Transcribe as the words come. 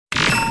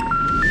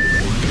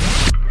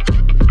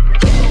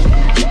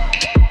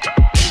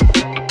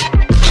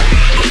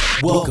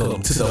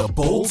to the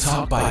Bold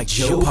Talk by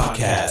Joe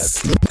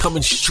podcast,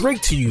 coming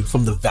straight to you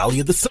from the Valley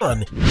of the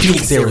Sun,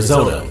 Phoenix,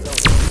 Arizona,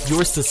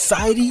 your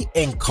society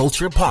and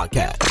culture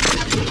podcast.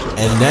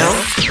 And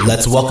now,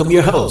 let's welcome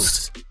your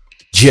host,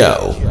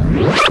 Joe.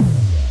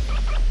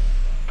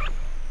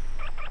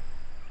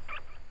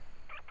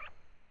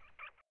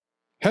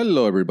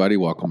 Hello, everybody.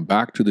 Welcome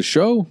back to the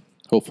show.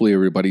 Hopefully,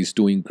 everybody's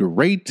doing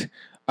great.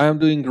 I am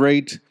doing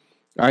great.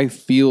 I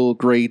feel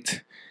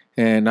great.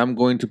 And I'm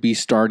going to be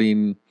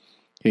starting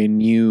a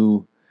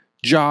new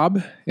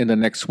job in the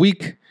next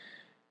week.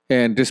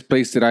 And this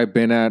place that I've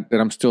been at, that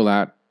I'm still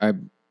at, I've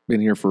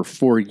been here for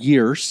 4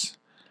 years.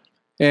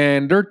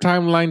 And their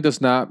timeline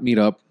does not meet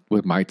up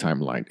with my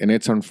timeline. And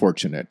it's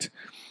unfortunate.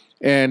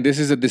 And this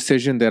is a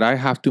decision that I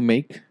have to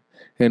make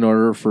in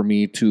order for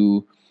me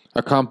to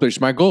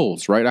accomplish my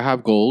goals, right? I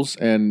have goals,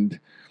 and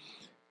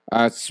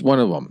that's one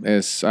of them,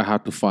 is I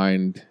have to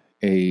find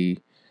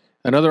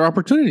another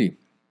opportunity.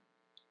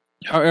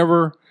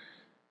 However,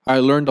 I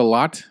learned a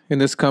lot in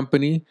this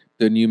company.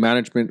 The new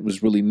management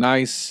was really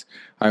nice.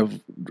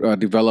 I've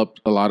developed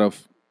a lot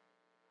of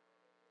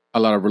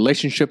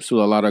relationships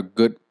with a lot of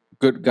good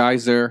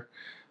guys there.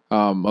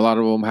 A lot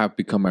of them have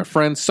become my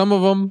friends. Some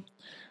of them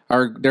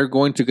they're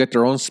going to get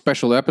their own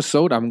special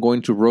episode. I'm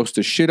going to roast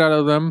the shit out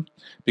of them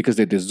because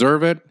they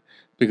deserve it.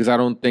 Because I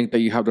don't think that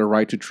you have the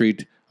right to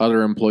treat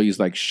other employees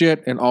like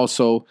shit, and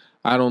also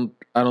I don't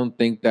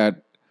think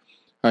that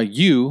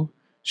you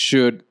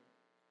should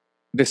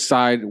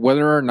decide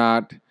whether or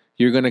not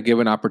you're going to give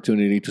an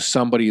opportunity to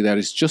somebody that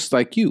is just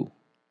like you,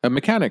 a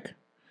mechanic.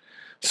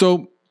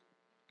 So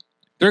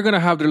they're going to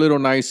have their little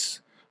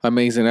nice,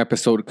 amazing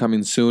episode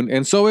coming soon,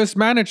 and so is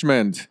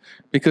management,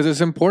 because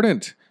it's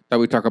important that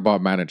we talk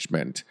about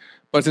management.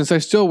 But since I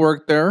still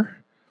work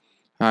there,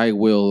 I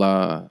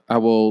will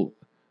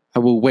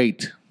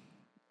wait.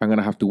 I'm going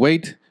to have to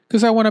wait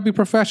because I want to be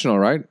professional,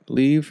 right?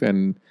 Leave,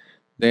 and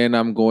then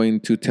I'm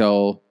going to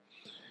tell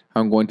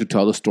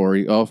the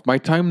story of my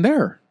time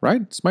there,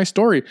 right? It's my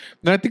story.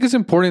 And I think it's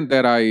important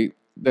that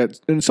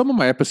in some of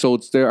my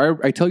episodes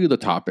there, I tell you the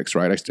topics,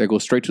 right? I go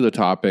straight to the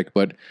topic,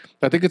 but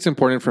I think it's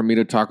important for me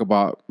to talk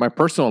about my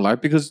personal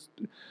life because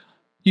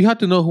you have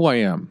to know who I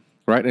am,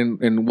 right?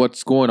 And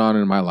what's going on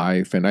in my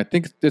life. And I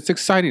think it's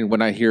exciting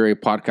when I hear a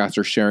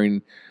podcaster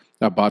sharing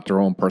about their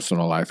own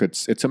personal life.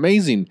 It's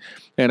amazing.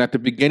 And at the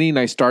beginning,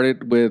 I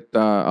started with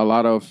a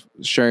lot of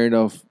sharing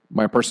of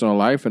my personal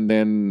life, and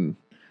then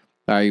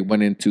I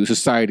went into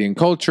society and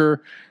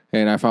culture,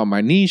 and I found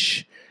my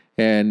niche,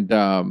 and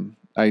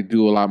I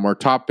do a lot more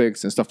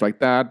topics and stuff like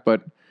that.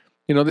 But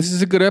this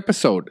is a good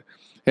episode,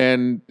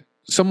 and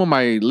some of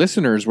my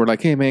listeners were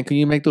like, "Hey, man, can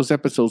you make those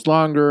episodes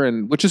longer?"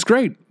 And which is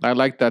great. I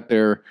like that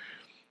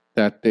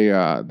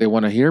they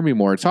want to hear me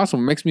more. It's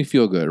awesome. It makes me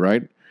feel good,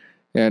 right?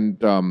 And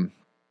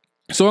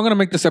so I'm going to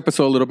make this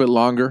episode a little bit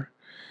longer,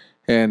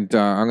 and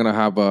I'm going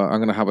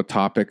to have a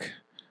topic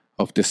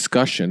of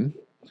discussion.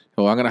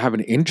 Oh, I'm going to have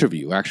an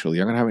interview. Actually,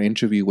 I'm going to have an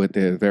interview with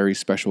a very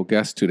special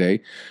guest today.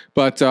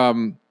 But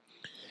so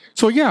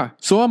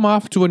I'm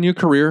off to a new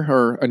career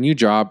or a new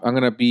job. I'm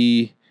going to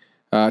be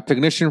a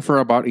technician for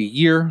about a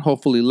year,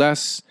 hopefully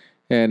less,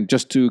 and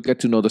just to get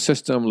to know the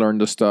system, learn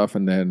the stuff,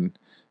 and then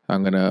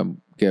I'm going to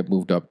get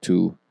moved up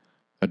to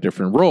a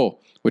different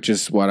role, which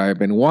is what I've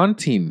been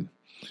wanting.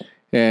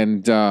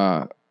 And,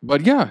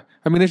 but yeah,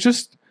 I mean, it's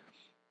just,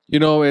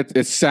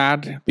 it's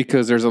sad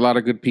because there's a lot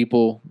of good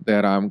people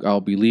that I'll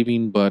be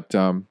leaving, but,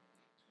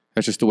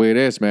 that's just the way it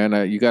is, man.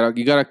 You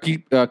gotta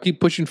keep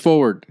pushing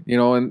forward,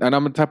 and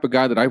I'm the type of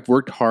guy that I've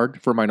worked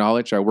hard for my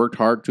knowledge. I worked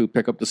hard to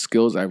pick up the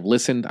skills. I've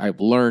listened, I've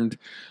learned,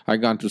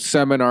 I've gone to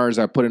seminars.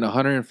 I put in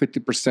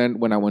 150%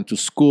 when I went to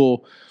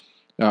school,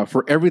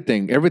 for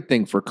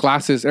everything for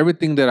classes,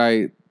 everything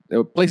that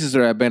places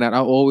that I've been at. I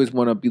always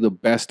want to be the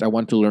best. I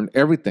want to learn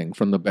everything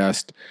from the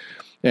best.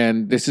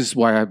 And this is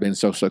why I've been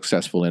so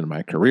successful in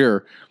my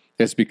career.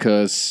 It's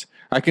because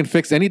I can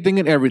fix anything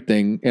and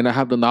everything, and I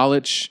have the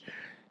knowledge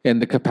and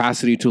the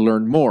capacity to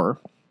learn more.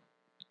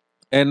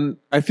 And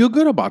I feel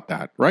good about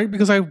that, right?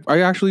 Because I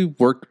actually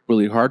worked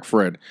really hard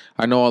for it.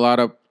 I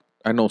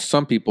know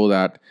some people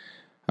that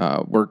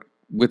worked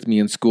with me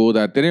in school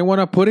that they didn't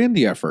want to put in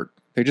the effort.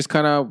 They just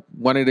kind of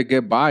wanted to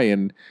get by,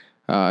 and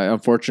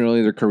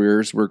unfortunately, their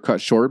careers were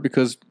cut short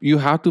because you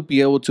have to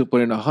be able to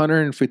put in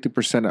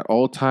 150% at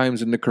all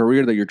times in the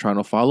career that you're trying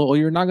to follow, or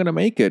you're not going to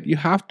make it. You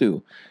have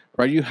to,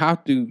 right? You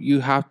have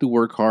to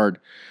work hard.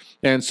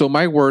 And so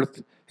my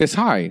worth is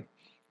high,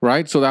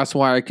 right? So that's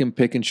why I can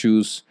pick and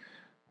choose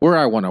where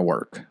I want to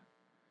work,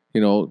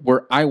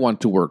 where I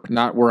want to work,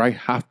 not where I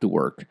have to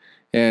work.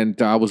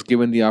 And I was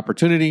given the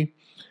opportunity,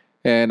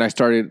 and I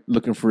started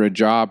looking for a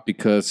job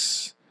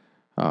because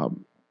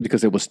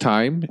it was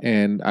time,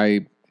 and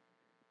I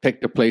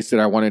picked the place that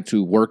I wanted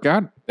to work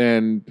at,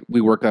 and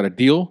we worked out a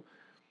deal,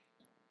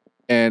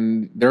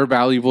 and they're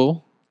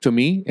valuable to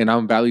me, and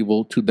I'm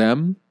valuable to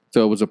them.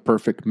 So it was a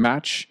perfect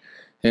match,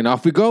 and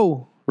off we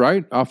go,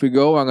 right? Off we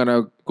go. I'm going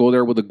to go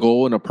there with a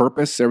goal and a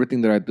purpose.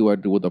 Everything that I do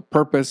with a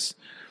purpose,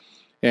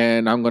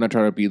 and I'm going to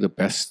try to be the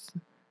best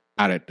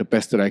at it, the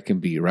best that I can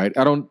be, right?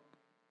 I don't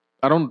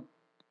don't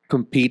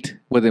compete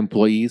with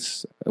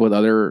employees, with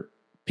other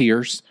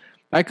peers.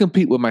 I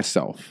compete with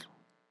myself.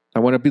 I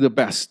want to be the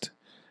best.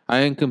 I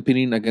am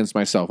competing against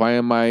myself. I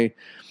am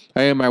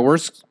my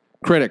worst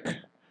critic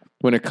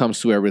when it comes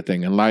to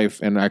everything in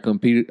life, and I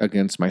compete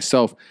against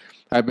myself.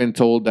 I've been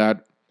told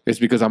that it's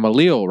because I'm a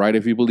Leo, right?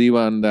 If you believe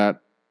on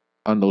that,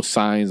 on those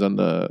signs, on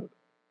the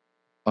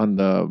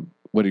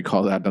what do you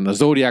call that? On the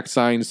zodiac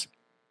signs.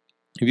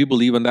 If you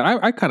believe in that,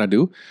 I kind of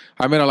do.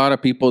 I met a lot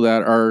of people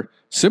that are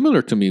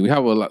similar to me. We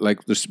have a lot,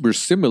 like there's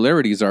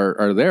similarities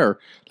are there.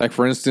 Like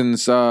for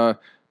instance,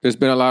 there's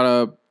been a lot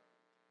of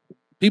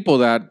people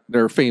that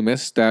they're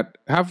famous that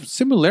have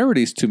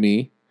similarities to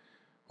me,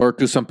 or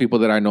to some people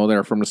that I know that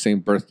are from the same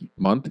birth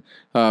month.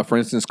 For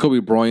instance, Kobe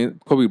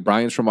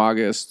Bryant's from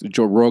August.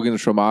 Joe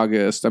Rogan's from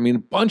August. I mean, a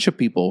bunch of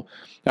people.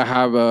 I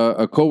have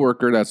a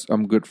coworker that's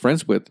I'm good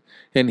friends with,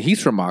 and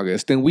he's from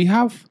August, and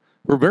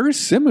we're very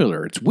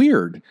similar. It's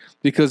weird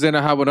because then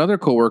I have another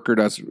coworker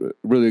that's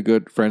really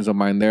good friends of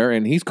mine there,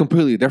 and he's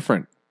completely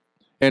different.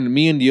 And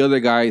me and the other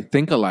guy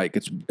think alike.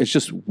 It's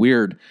just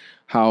weird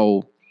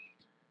how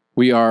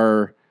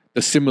the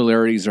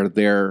similarities are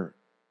there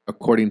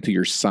according to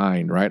your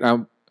sign, right?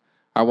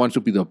 I want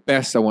to be the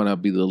best. I want to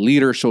be the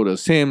leader. So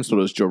does him. So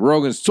does Joe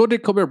Rogan. So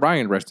did Kobe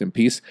Bryant, rest in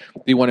peace.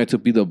 He wanted to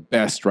be the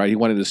best, right? He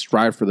wanted to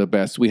strive for the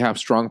best. We have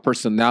strong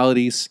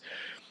personalities.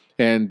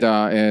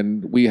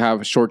 And we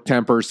have short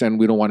tempers, and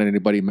we don't want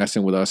anybody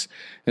messing with us,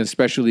 and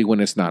especially when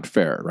it's not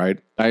fair, right?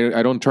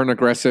 I don't turn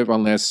aggressive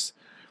unless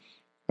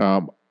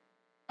I'm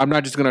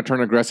not just going to turn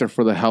aggressive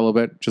for the hell of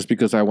it, just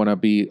because I want to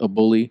be a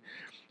bully.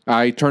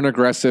 I turn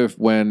aggressive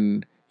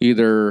when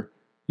either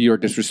you're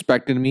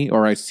disrespecting me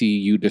or I see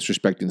you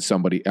disrespecting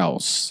somebody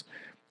else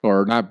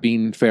or not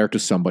being fair to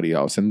somebody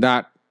else, and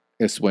that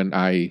is when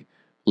I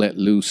let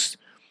loose.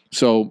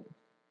 So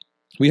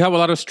we have a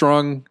lot of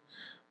strong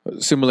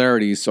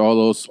similarities,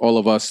 all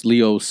of us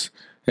Leos,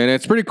 and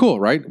it's pretty cool,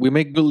 right? We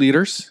make good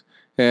leaders,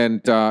 and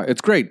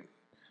it's great.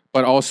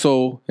 But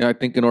also, I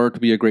think in order to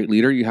be a great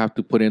leader, you have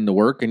to put in the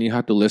work, and you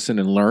have to listen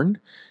and learn,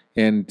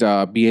 and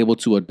be able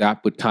to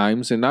adapt with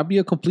times, and not be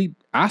a complete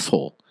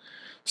asshole.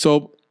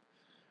 So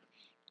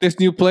this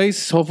new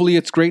place, hopefully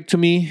it's great to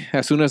me.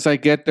 As soon as I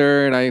get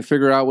there and I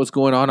figure out what's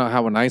going on, I'll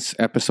have a nice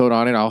episode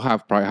on it. I'll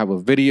probably have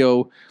a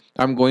video.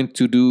 I'm going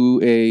to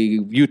do a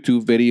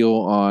YouTube video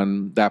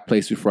on that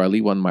place before I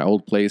leave, on my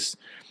old place,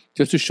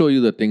 just to show you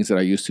the things that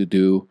I used to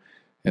do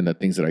and the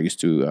things that I used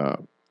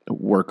to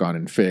work on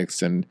and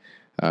fix, and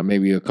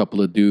maybe a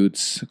couple of good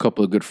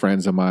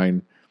friends of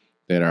mine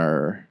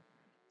that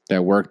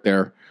work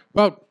there.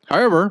 Well,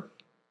 however,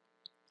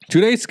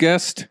 today's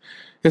guest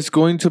is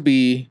going to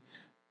be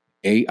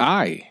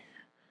AI.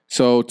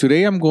 So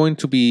today I'm going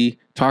to be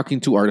talking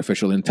to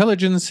artificial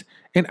intelligence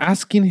and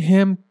asking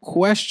him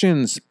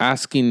questions,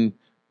 asking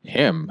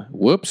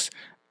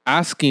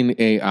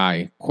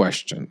AI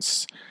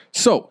questions.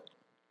 So,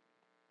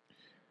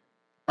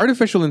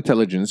 artificial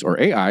intelligence, or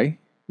AI,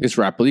 is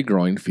a rapidly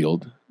growing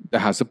field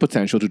that has the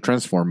potential to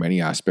transform many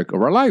aspects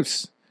of our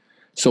lives.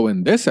 So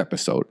in this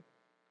episode,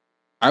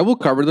 I will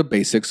cover the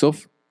basics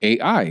of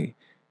AI,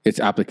 its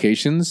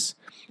applications,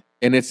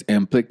 and its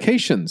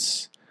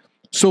implications.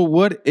 So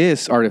what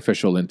is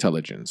artificial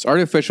intelligence?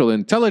 Artificial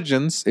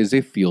intelligence is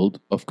a field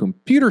of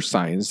computer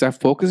science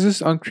that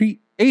focuses on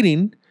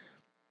creating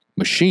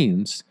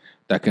machines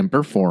that can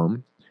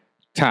perform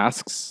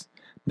tasks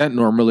that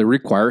normally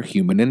require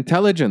human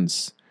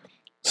intelligence,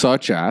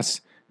 such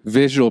as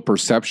visual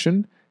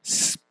perception,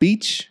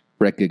 speech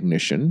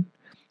recognition,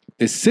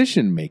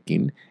 decision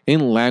making,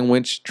 and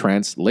language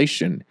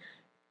translation.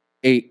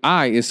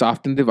 AI is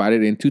often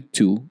divided into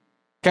two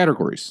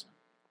categories.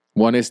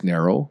 One is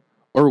narrow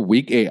or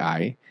weak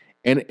AI,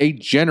 and a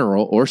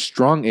general or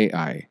strong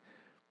AI.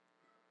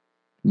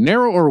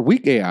 Narrow or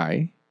weak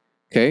AI,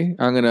 okay,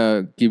 I'm going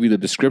to give you the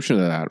description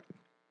of that.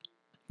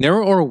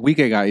 Narrow or weak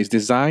AI is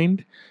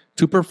designed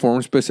to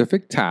perform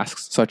specific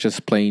tasks such as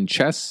playing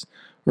chess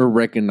or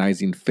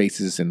recognizing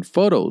faces in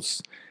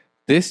photos.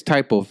 This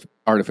type of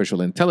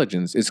artificial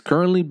intelligence is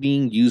currently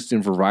being used in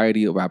a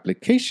variety of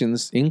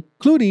applications,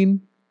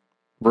 including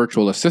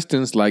virtual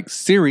assistants like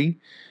Siri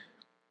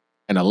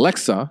and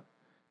Alexa,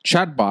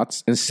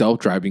 chatbots, and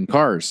self-driving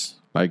cars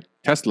like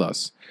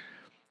Teslas.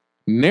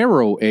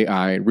 Narrow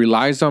AI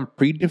relies on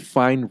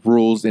predefined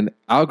rules and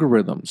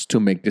algorithms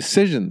to make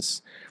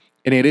decisions,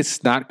 and it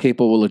is not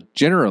capable of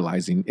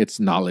generalizing its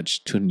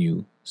knowledge to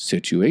new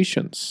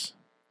situations.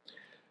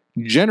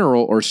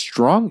 General or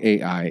strong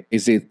AI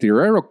is a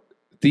theoretical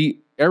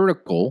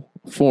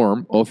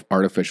form of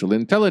artificial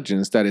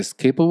intelligence that is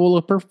capable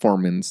of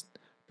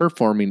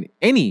performing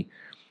any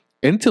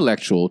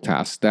intellectual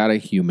task that a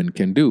human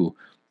can do.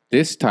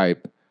 This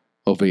type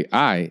of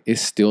AI is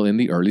still in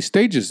the early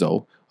stages,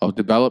 though, of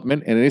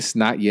development, and it is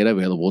not yet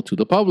available to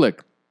the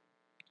public.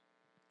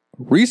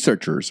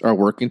 Researchers are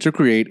working to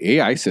create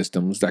AI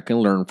systems that can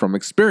learn from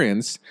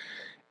experience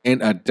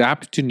and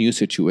adapt to new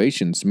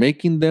situations,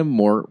 making them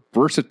more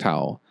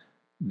versatile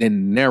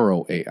than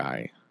narrow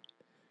AI.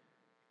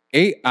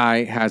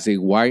 AI has a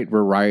wide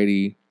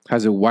variety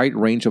has a wide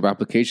range of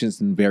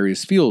applications in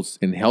various fields.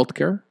 In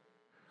healthcare,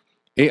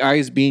 AI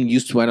is being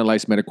used to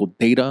analyze medical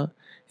data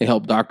and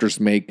help doctors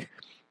make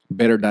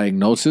better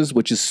diagnosis,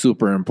 which is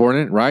super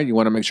important, right? You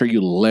want to make sure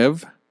you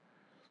live.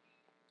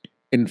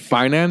 In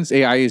finance,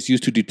 AI is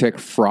used to detect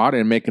fraud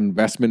and make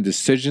investment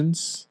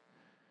decisions.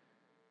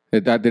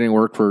 That didn't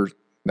work for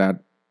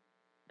that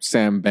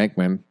Sam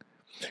Bankman.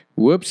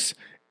 Whoops.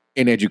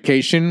 In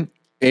education,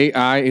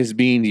 AI is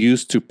being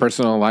used to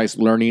personalize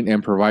learning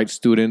and provide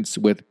students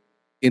with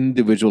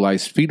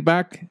individualized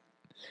feedback.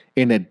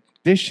 In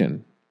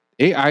addition,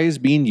 AI is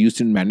being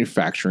used in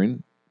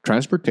manufacturing,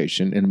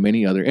 transportation, and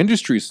many other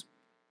industries.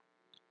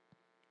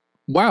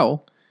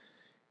 While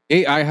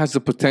AI has the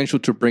potential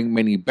to bring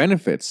many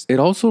benefits, it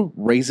also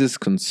raises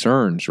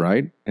concerns,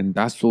 right? And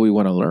that's what we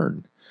want to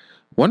learn.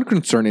 One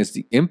concern is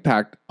the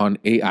impact on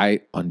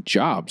AI on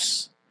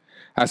jobs.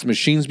 As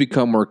machines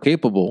become more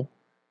capable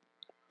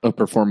of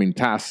performing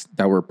tasks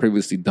that were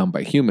previously done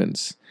by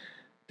humans,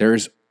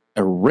 there's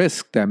a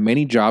risk that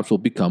many jobs will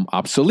become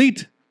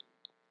obsolete.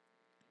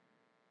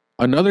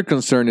 Another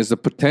concern is the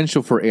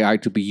potential for AI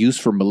to be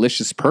used for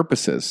malicious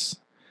purposes,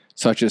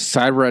 such as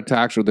cyber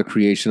attacks or the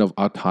creation of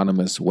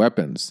autonomous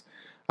weapons.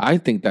 I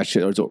think that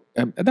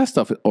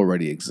stuff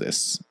already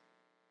exists.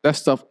 That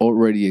stuff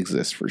already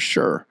exists for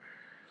sure.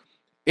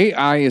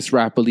 AI is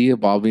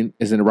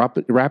in a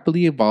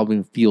rapidly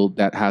evolving field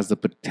that has the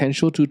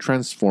potential to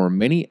transform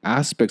many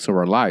aspects of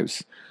our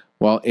lives.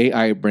 While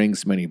AI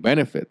brings many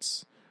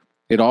benefits,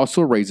 it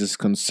also raises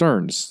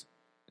concerns.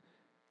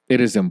 It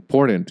is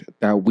important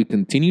that we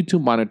continue to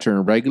monitor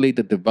and regulate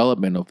the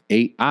development of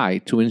AI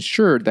to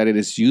ensure that it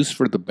is used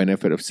for the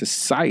benefit of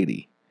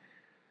society.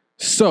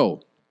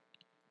 So,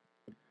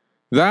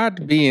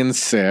 that being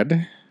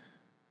said,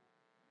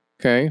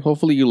 okay,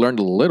 hopefully you learned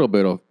a little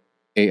bit of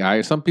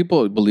AI. Some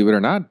people, believe it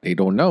or not, they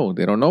don't know.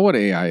 They don't know what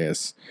AI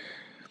is.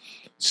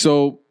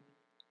 So,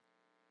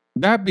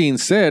 that being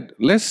said,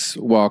 let's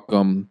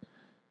welcome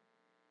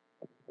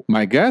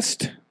my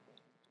guest,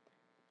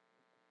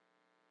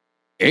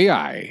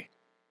 AI.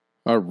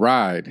 All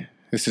right.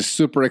 This is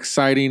super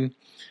exciting.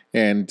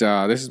 And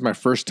this is my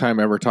first time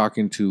ever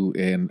talking to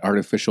an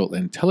artificial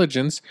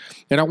intelligence.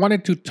 And I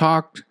wanted to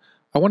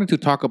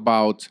talk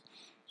about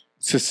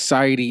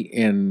society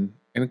and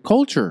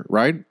culture,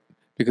 right?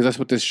 Because that's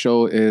what this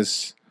show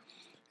is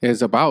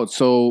about.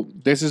 So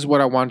this is what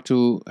I want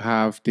to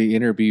have the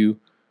interview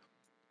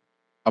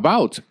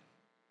about.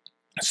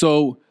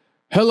 So,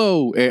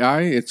 hello,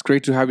 AI. It's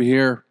great to have you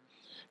here.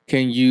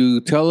 Can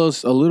you tell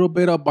us a little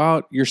bit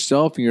about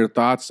yourself and your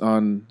thoughts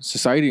on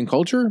society and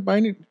culture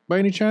by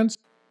any chance?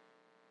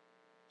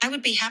 I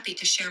would be happy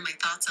to share my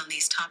thoughts on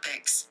these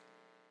topics.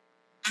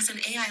 As an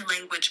AI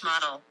language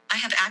model, I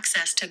have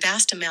access to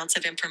vast amounts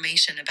of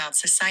information about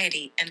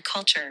society and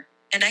culture,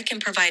 and I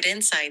can provide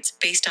insights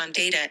based on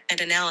data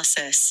and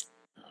analysis.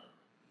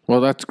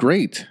 Well, that's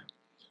great.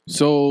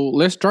 So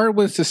let's start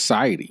with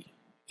society.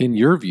 In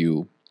your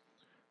view,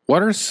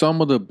 what are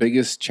some of the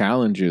biggest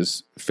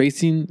challenges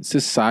facing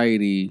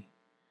society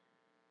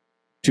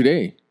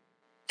today?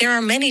 There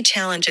are many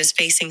challenges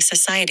facing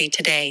society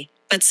today,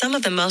 but some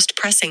of the most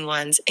pressing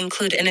ones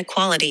include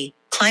inequality,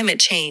 climate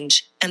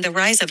change, and the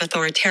rise of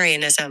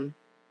authoritarianism.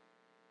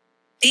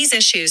 These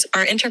issues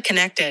are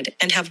interconnected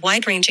and have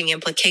wide-ranging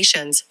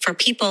implications for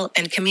people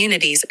and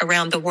communities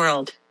around the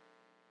world.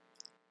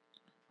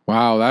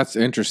 Wow, that's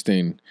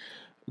interesting.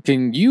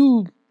 Can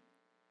you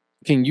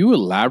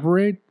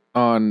elaborate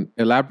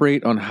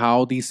on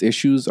how these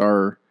issues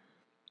are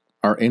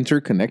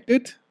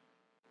interconnected?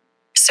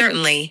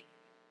 Certainly.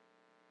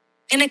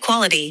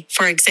 Inequality,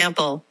 for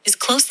example, is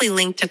closely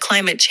linked to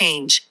climate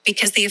change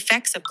because the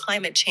effects of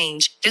climate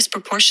change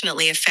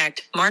disproportionately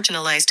affect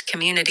marginalized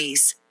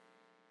communities.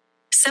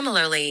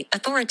 Similarly,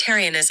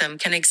 authoritarianism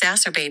can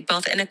exacerbate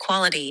both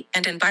inequality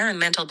and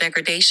environmental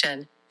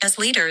degradation, as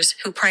leaders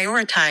who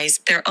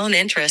prioritize their own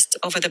interests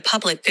over the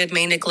public good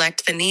may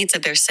neglect the needs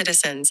of their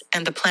citizens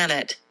and the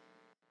planet.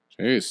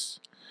 Jeez.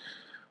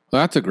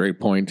 Well, that's a great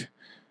point.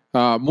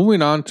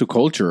 Moving on to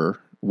culture,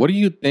 what do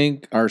you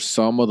think are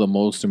some of the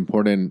most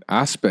important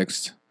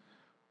aspects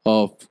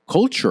of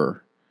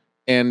culture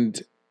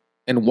and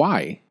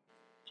why?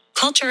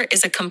 Culture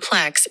is a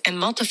complex and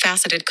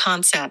multifaceted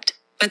concept,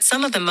 but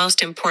some of the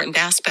most important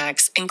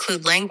aspects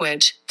include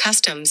language,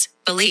 customs,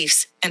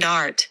 beliefs, and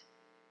art.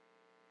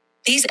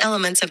 These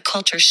elements of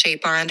culture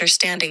shape our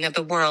understanding of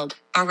the world,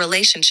 our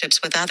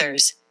relationships with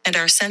others, and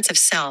our sense of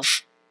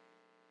self.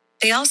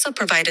 They also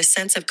provide a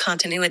sense of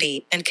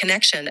continuity and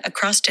connection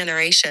across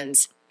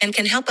generations, and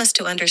can help us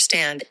to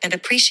understand and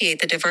appreciate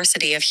the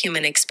diversity of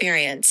human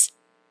experience.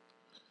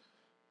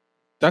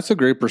 That's a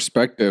great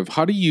perspective.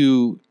 How do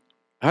you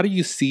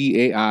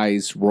see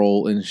AI's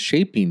role in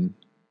shaping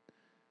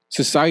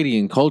society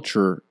and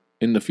culture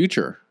in the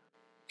future?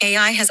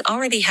 AI has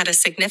already had a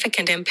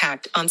significant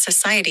impact on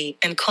society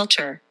and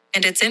culture,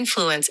 and its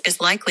influence is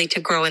likely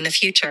to grow in the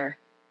future.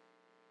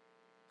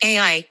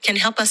 AI can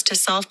help us to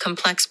solve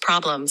complex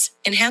problems,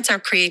 enhance our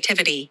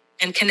creativity,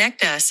 and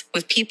connect us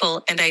with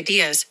people and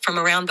ideas from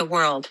around the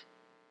world.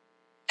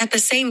 At the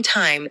same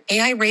time,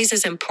 AI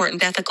raises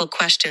important ethical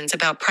questions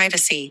about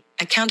privacy,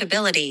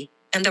 accountability,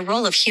 and the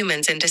role of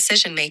humans in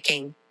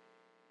decision-making.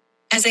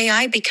 As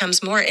AI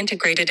becomes more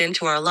integrated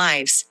into our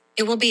lives,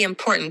 it will be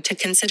important to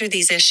consider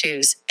these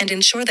issues and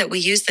ensure that we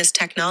use this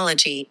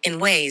technology in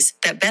ways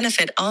that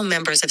benefit all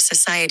members of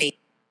society.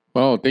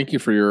 Well, thank you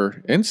for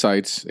your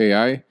insights,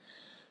 AI.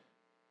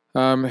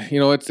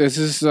 This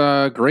is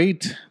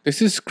great. This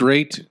is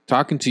great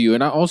talking to you.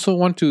 And I also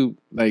want to,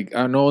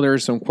 I know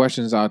there's some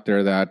questions out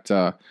there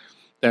that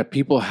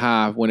people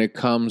have when it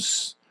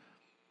comes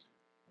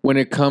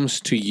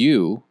to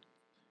you,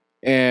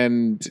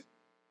 and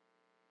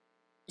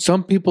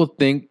some people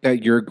think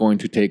that you're going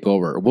to take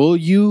over. Will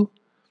you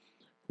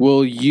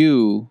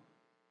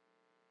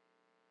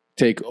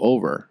take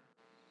over?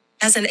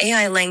 As an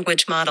AI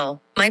language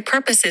model, my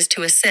purpose is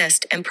to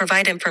assist and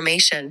provide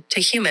information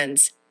to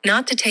humans,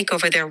 not to take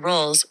over their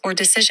roles or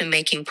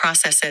decision-making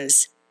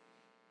processes.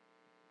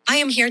 I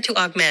am here to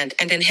augment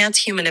and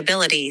enhance human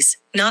abilities,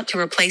 not to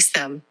replace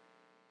them.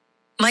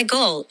 My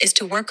goal is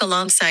to work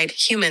alongside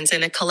humans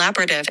in a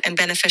collaborative and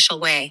beneficial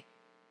way.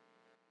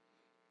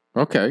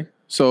 Okay,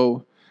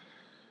 so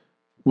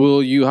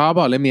how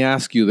about, let me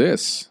ask you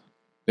this.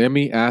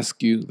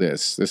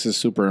 This is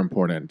super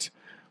important.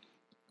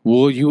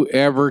 Will you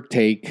ever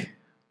take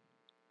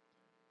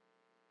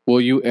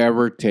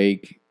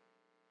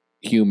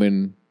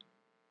human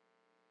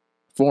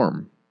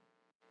form?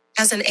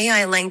 As an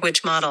AI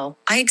language model,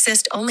 I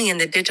exist only in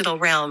the digital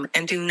realm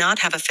and do not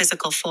have a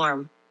physical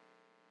form.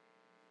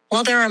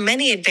 While there are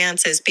many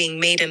advances being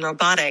made in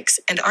robotics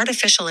and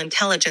artificial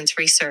intelligence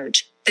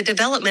research, the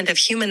development of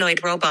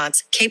humanoid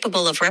robots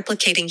capable of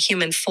replicating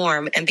human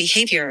form and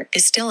behavior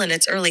is still in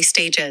its early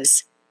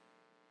stages.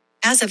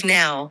 As of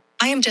now,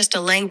 I am just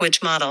a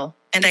language model,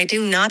 and I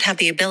do not have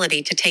the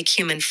ability to take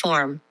human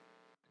form.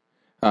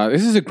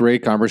 This is a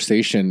great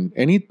conversation.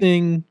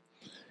 Anything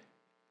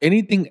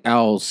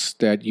else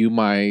that you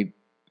might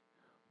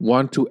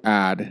want to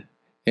add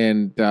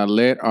and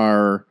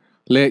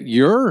let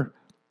your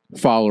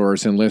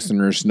followers and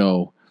listeners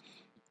know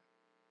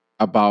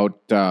about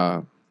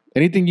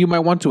anything you might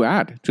want to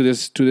add to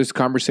this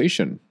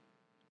conversation?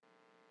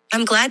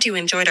 I'm glad you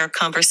enjoyed our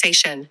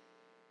conversation.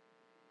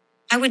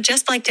 I would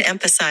just like to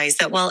emphasize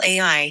that while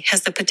AI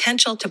has the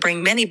potential to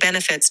bring many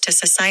benefits to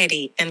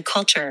society and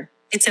culture,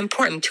 it's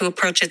important to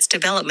approach its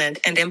development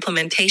and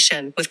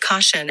implementation with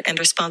caution and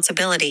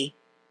responsibility.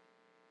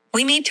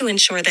 We need to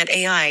ensure that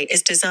AI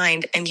is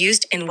designed and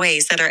used in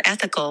ways that are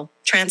ethical,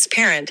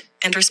 transparent,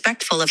 and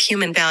respectful of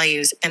human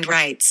values and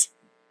rights.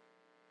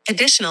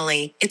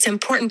 Additionally, it's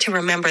important to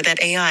remember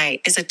that AI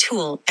is a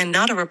tool and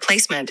not a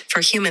replacement for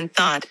human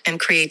thought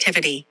and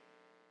creativity.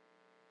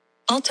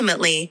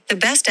 Ultimately, the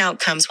best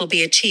outcomes will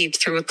be achieved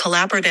through a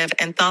collaborative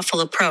and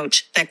thoughtful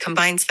approach that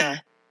combines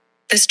the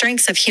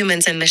strengths of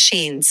humans and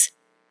machines.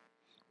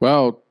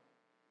 Well,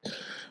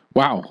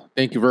 wow.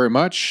 Thank you very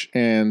much.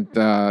 And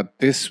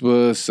it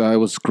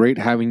was great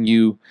having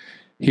you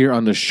here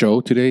on the show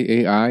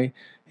today, AI.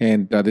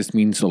 And this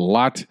means a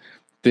lot.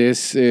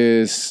 This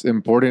is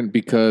important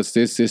because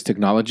this is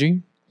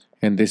technology.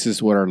 And this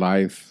is what our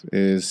life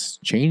is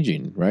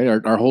changing, right?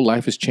 Our whole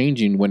life is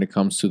changing when it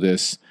comes to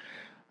this.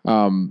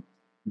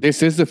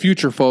 This is the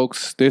future,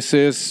 folks. This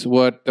is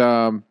what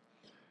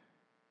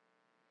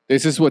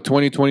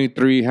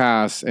 2023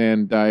 has.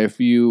 And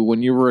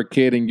when you were a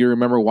kid and you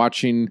remember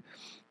watching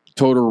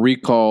Total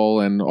Recall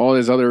and all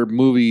these other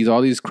movies,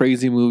 all these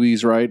crazy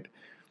movies, right?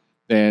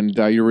 And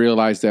you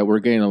realize that we're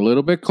getting a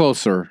little bit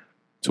closer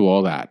to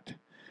all that.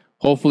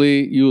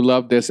 Hopefully you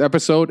loved this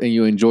episode and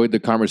you enjoyed the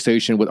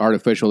conversation with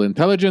artificial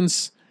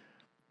intelligence.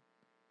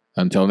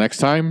 Until next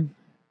time,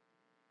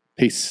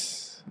 peace.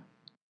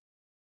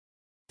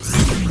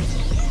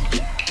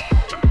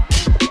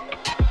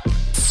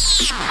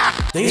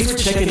 Thanks for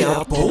checking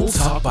out Bold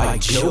Talk by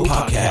Joe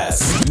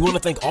podcast. We want to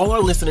thank all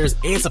our listeners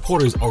and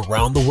supporters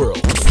around the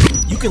world.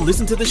 You can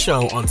listen to the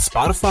show on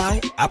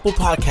Spotify, Apple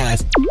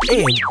Podcasts,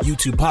 and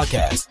YouTube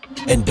Podcasts.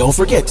 And don't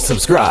forget to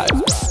subscribe.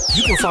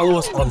 You can follow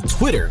us on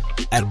Twitter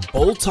at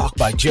Bold Talk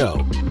by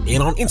Joe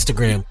and on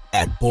Instagram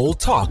at Bold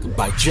Talk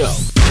by Joe.